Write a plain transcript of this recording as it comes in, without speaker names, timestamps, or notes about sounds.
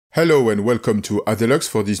Hello and welcome to Adelux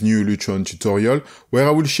for this new Lutron tutorial, where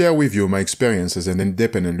I will share with you my experience as an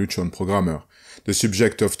independent Lutron programmer. The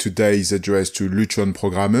subject of today is addressed to Lutron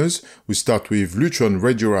programmers who start with Lutron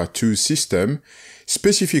RadioRa2 system,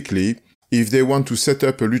 specifically if they want to set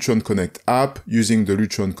up a Lutron Connect app using the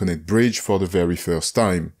Lutron Connect Bridge for the very first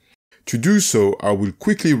time. To do so, I will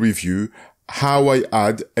quickly review how I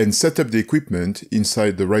add and set up the equipment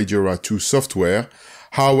inside the RadioRa2 software,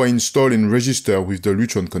 how I install and register with the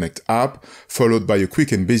Lutron Connect app, followed by a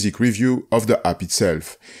quick and basic review of the app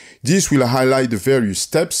itself. This will highlight the various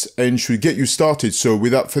steps and should get you started, so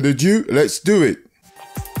without further ado, let's do it!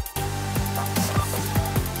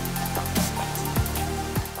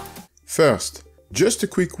 First, just a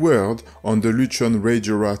quick word on the Lutron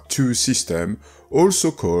RadioRa2 system,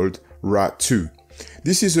 also called RA2.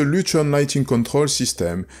 This is a Lutron lighting control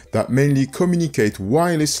system that mainly communicates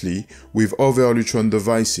wirelessly with other Lutron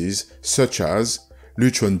devices such as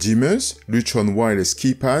Lutron dimmers, Lutron wireless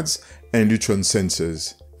keypads, and Lutron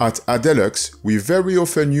sensors. At Adelux, we very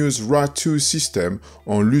often use RA2 system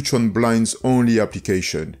on Lutron blinds only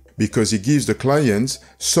application, because it gives the clients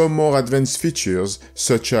some more advanced features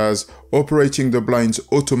such as operating the blinds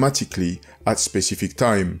automatically at specific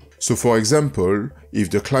time. So for example,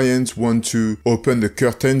 if the client wants to open the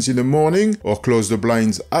curtains in the morning or close the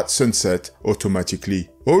blinds at sunset automatically.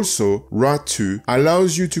 Also, RA2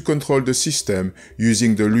 allows you to control the system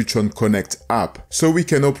using the Lutron Connect app, so we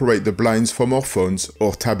can operate the blinds from our phones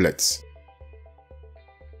or tablets.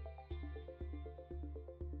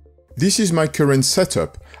 This is my current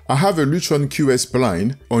setup. I have a Lutron QS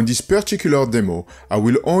blind. On this particular demo, I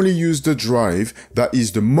will only use the drive that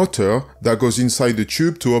is the motor that goes inside the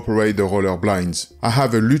tube to operate the roller blinds. I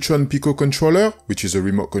have a Lutron Pico controller, which is a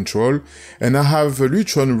remote control, and I have a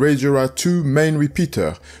Lutron RadioRa2 main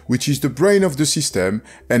repeater, which is the brain of the system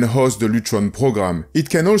and hosts the Lutron program. It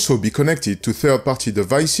can also be connected to third-party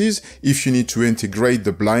devices if you need to integrate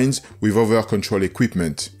the blinds with other control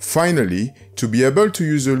equipment. Finally, to be able to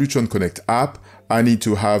use the Lutron Connect app, I need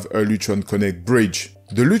to have a Lutron Connect Bridge.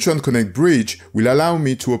 The Lutron Connect Bridge will allow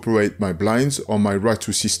me to operate my blinds on my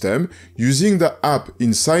RA2 system using the app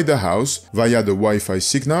inside the house via the Wi-Fi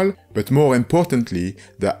signal, but more importantly,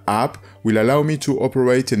 the app will allow me to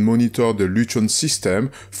operate and monitor the Lutron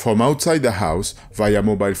system from outside the house via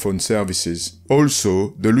mobile phone services.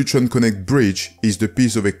 Also, the Lutron Connect Bridge is the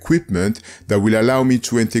piece of equipment that will allow me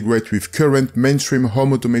to integrate with current mainstream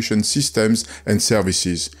home automation systems and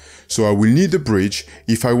services. So I will need a bridge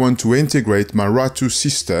if I want to integrate my RA2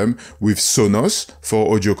 system with Sonos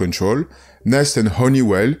for audio control, Nest and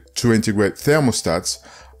Honeywell to integrate thermostats,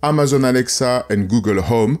 Amazon Alexa and Google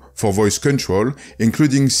Home for voice control,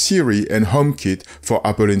 including Siri and HomeKit for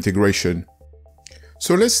Apple integration.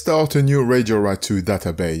 So let's start a new RadioRa2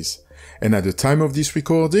 database. And at the time of this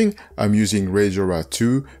recording, I'm using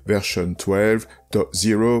RadioRa2 version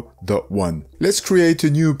 12.0.1. Let's create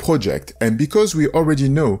a new project, and because we already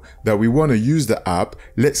know that we want to use the app,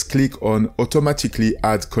 let's click on Automatically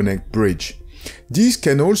Add Connect Bridge. These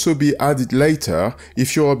can also be added later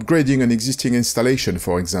if you're upgrading an existing installation,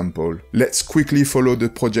 for example. Let's quickly follow the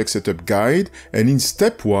project setup guide, and in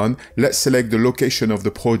step 1, let's select the location of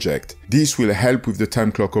the project. This will help with the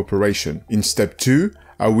time clock operation. In step 2,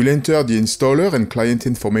 I will enter the installer and client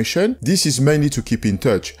information. This is mainly to keep in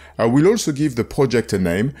touch. I will also give the project a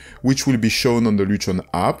name, which will be shown on the Lutron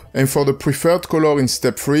app. And for the preferred color in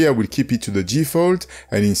step 3, I will keep it to the default.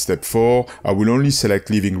 And in step 4, I will only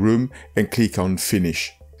select living room and click on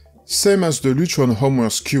finish. Same as the Lutron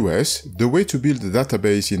Homeworks QS, the way to build a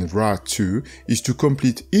database in RA2 is to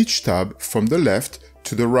complete each tab from the left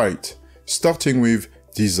to the right, starting with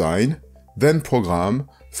Design, then Program,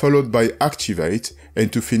 followed by Activate, and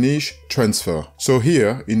to finish, Transfer. So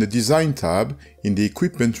here, in the Design tab, in the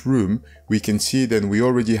Equipment room, we can see that we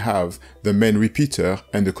already have the main repeater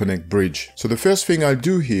and the Connect Bridge. So the first thing I'll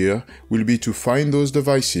do here will be to find those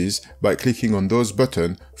devices by clicking on those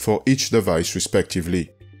buttons for each device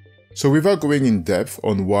respectively. So without going in depth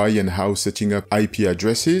on why and how setting up IP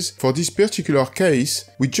addresses, for this particular case,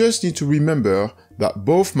 we just need to remember that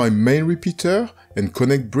both my main repeater and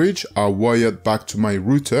Connect Bridge are wired back to my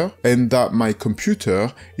router, and that my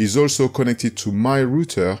computer is also connected to my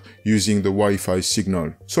router using the Wi-Fi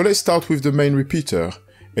signal. So let's start with the main repeater,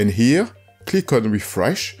 and here, click on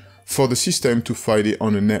Refresh for the system to find it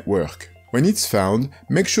on a network. When it's found,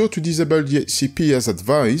 make sure to disable the HCP as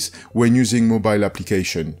advised when using mobile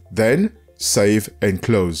application. Then, save and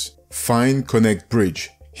close. Find Connect Bridge.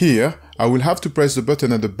 Here, I will have to press the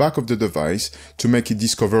button at the back of the device to make it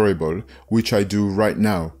discoverable, which I do right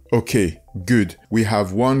now. Okay, good. We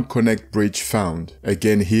have one Connect Bridge found.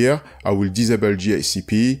 Again here, I will disable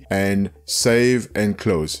GHCP and save and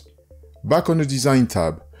close. Back on the Design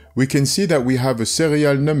tab, we can see that we have a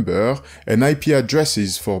serial number and IP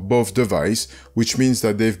addresses for both devices, which means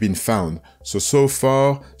that they've been found. So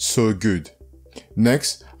far, so good.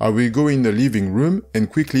 Next, I will go in the living room and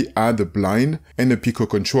quickly add a blind and a Pico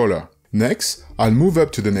controller. Next, I'll move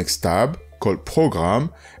up to the next tab, called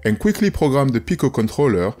Program, and quickly program the Pico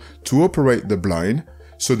controller to operate the blind,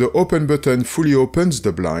 so the Open button fully opens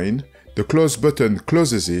the blind, the Close button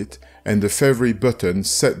closes it, and the Favorite button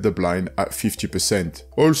set the blind at 50%.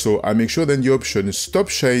 Also, I make sure that the option Stop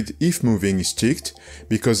Shade if moving is ticked,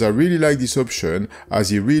 because I really like this option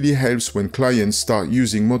as it really helps when clients start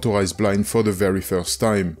using motorized blind for the very first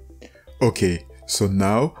time. Okay, so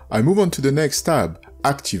now I move on to the next tab,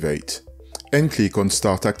 Activate, and click on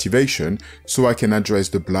Start Activation so I can address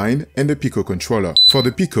the blind and the Pico controller. For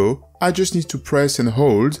the Pico, I just need to press and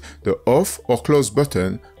hold the Off or Close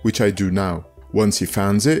button, which I do now. Once it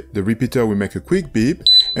finds it, the repeater will make a quick beep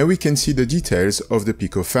and we can see the details of the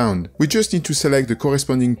Pico found. We just need to select the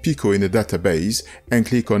corresponding Pico in the database and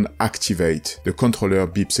click on Activate. The controller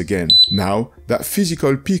beeps again. Now, that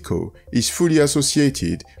physical Pico is fully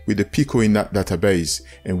associated with the Pico in that database,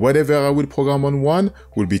 and whatever I will program on one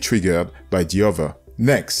will be triggered by the other.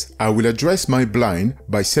 Next, I will address my blind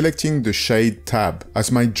by selecting the Shade tab.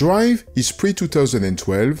 As my drive is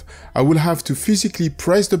pre-2012, I will have to physically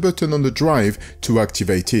press the button on the drive to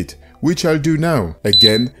activate it, which I'll do now.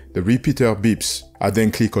 Again, the repeater beeps. I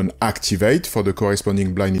then click on Activate for the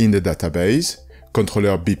corresponding blind in the database.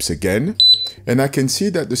 Controller beeps again, and I can see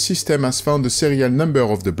that the system has found the serial number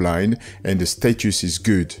of the blind and the status is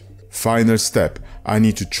good. Final step, I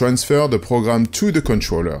need to transfer the program to the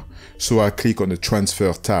controller, so I click on the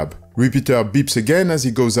Transfer tab. Repeater beeps again as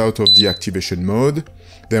it goes out of the activation mode.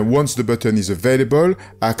 Then once the button is available,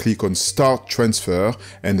 I click on Start Transfer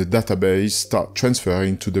and the database starts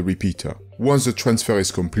transferring to the repeater. Once the transfer is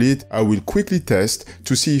complete, I will quickly test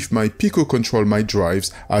to see if my Pico control my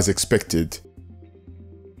drives as expected,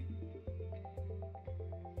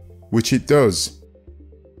 which it does.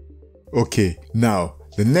 Okay, now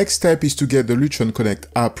the next step is to get the Lutron Connect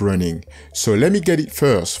app running, so let me get it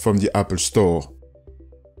first from the Apple Store.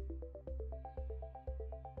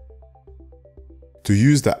 To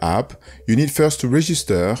use the app, you need first to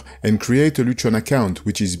register and create a Lutron account,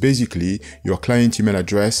 which is basically your client email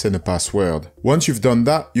address and a password. Once you've done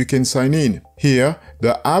that, you can sign in. Here,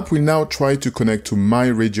 the app will now try to connect to my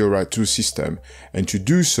RadioRa2 system, and to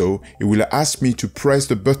do so, it will ask me to press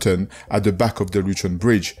the button at the back of the Lutron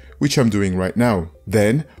bridge, which I'm doing right now.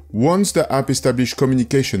 Then, once the app establishes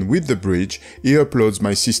communication with the bridge, it uploads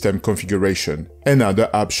my system configuration, and now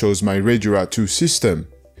the app shows my RadioRa2 system.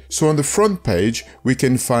 So on the front page, we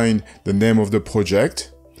can find the name of the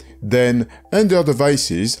project. Then, under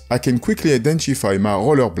Devices, I can quickly identify my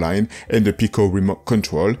roller blind and the Pico remote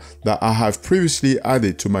control that I have previously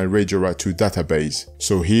added to my RadioRa2 database.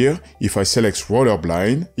 So here, if I select roller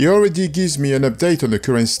blind, it already gives me an update on the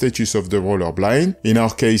current status of the roller blind. In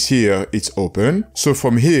our case here, it's open. So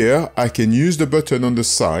from here, I can use the button on the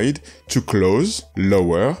side to close,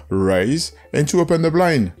 lower, raise, and to open the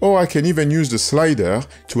blind. Or I can even use the slider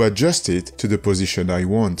to adjust it to the position I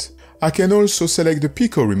want. I can also select the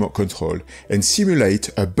Pico remote control and simulate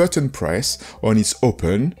a button press on its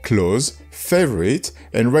open, close, favorite,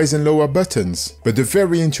 and raise and lower buttons. But the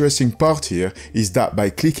very interesting part here is that by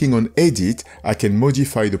clicking on Edit, I can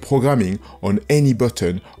modify the programming on any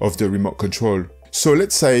button of the remote control. So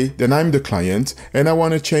let's say that I'm the client and I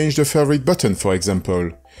want to change the favorite button, for example.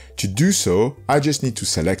 To do so, I just need to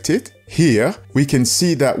select it. Here, we can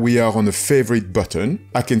see that we are on a favorite button.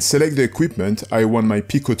 I can select the equipment I want my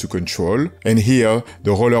Pico to control, and here,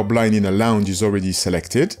 the roller blind in a lounge is already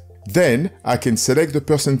selected. Then, I can select the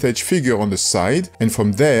percentage figure on the side, and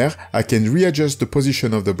from there, I can readjust the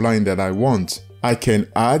position of the blind that I want. I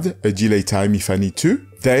can add a delay time if I need to.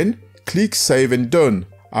 Then, click Save and Done.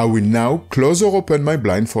 I will now close or open my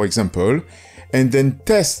blind, for example, and then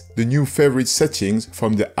test the new favorite settings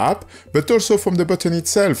from the app, but also from the button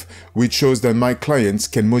itself, which shows that my clients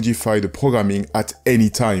can modify the programming at any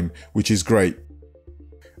time, which is great.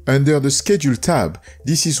 Under the Schedule tab,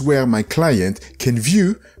 this is where my client can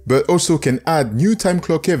view, but also can add new time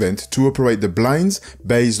clock event to operate the blinds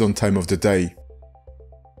based on time of the day.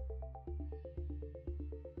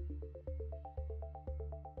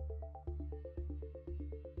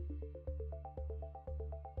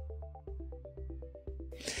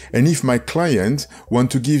 And if my client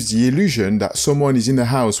wants to give the illusion that someone is in the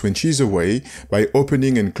house when she's away by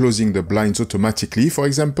opening and closing the blinds automatically, for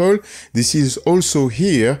example, this is also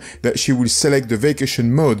here that she will select the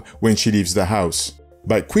vacation mode when she leaves the house.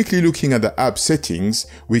 By quickly looking at the app settings,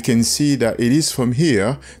 we can see that it is from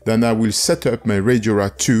here that I will set up my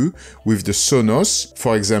RadioRa2 with the Sonos,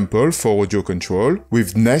 for example, for audio control,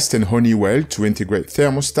 with Nest and Honeywell to integrate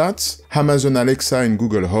thermostats, Amazon Alexa and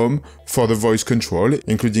Google Home for the voice control,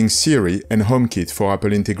 including Siri and HomeKit for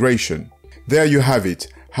Apple integration. There you have it,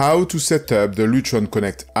 how to set up the Lutron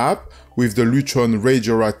Connect app with the Lutron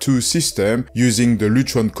RadioRa2 system using the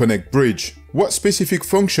Lutron Connect Bridge. What specific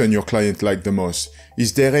function your client liked the most?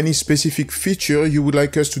 Is there any specific feature you would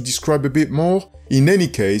like us to describe a bit more? In any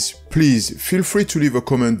case, please feel free to leave a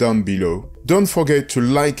comment down below. Don't forget to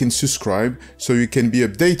like and subscribe so you can be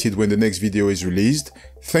updated when the next video is released.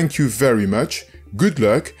 Thank you very much, good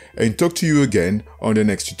luck, and talk to you again on the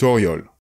next tutorial.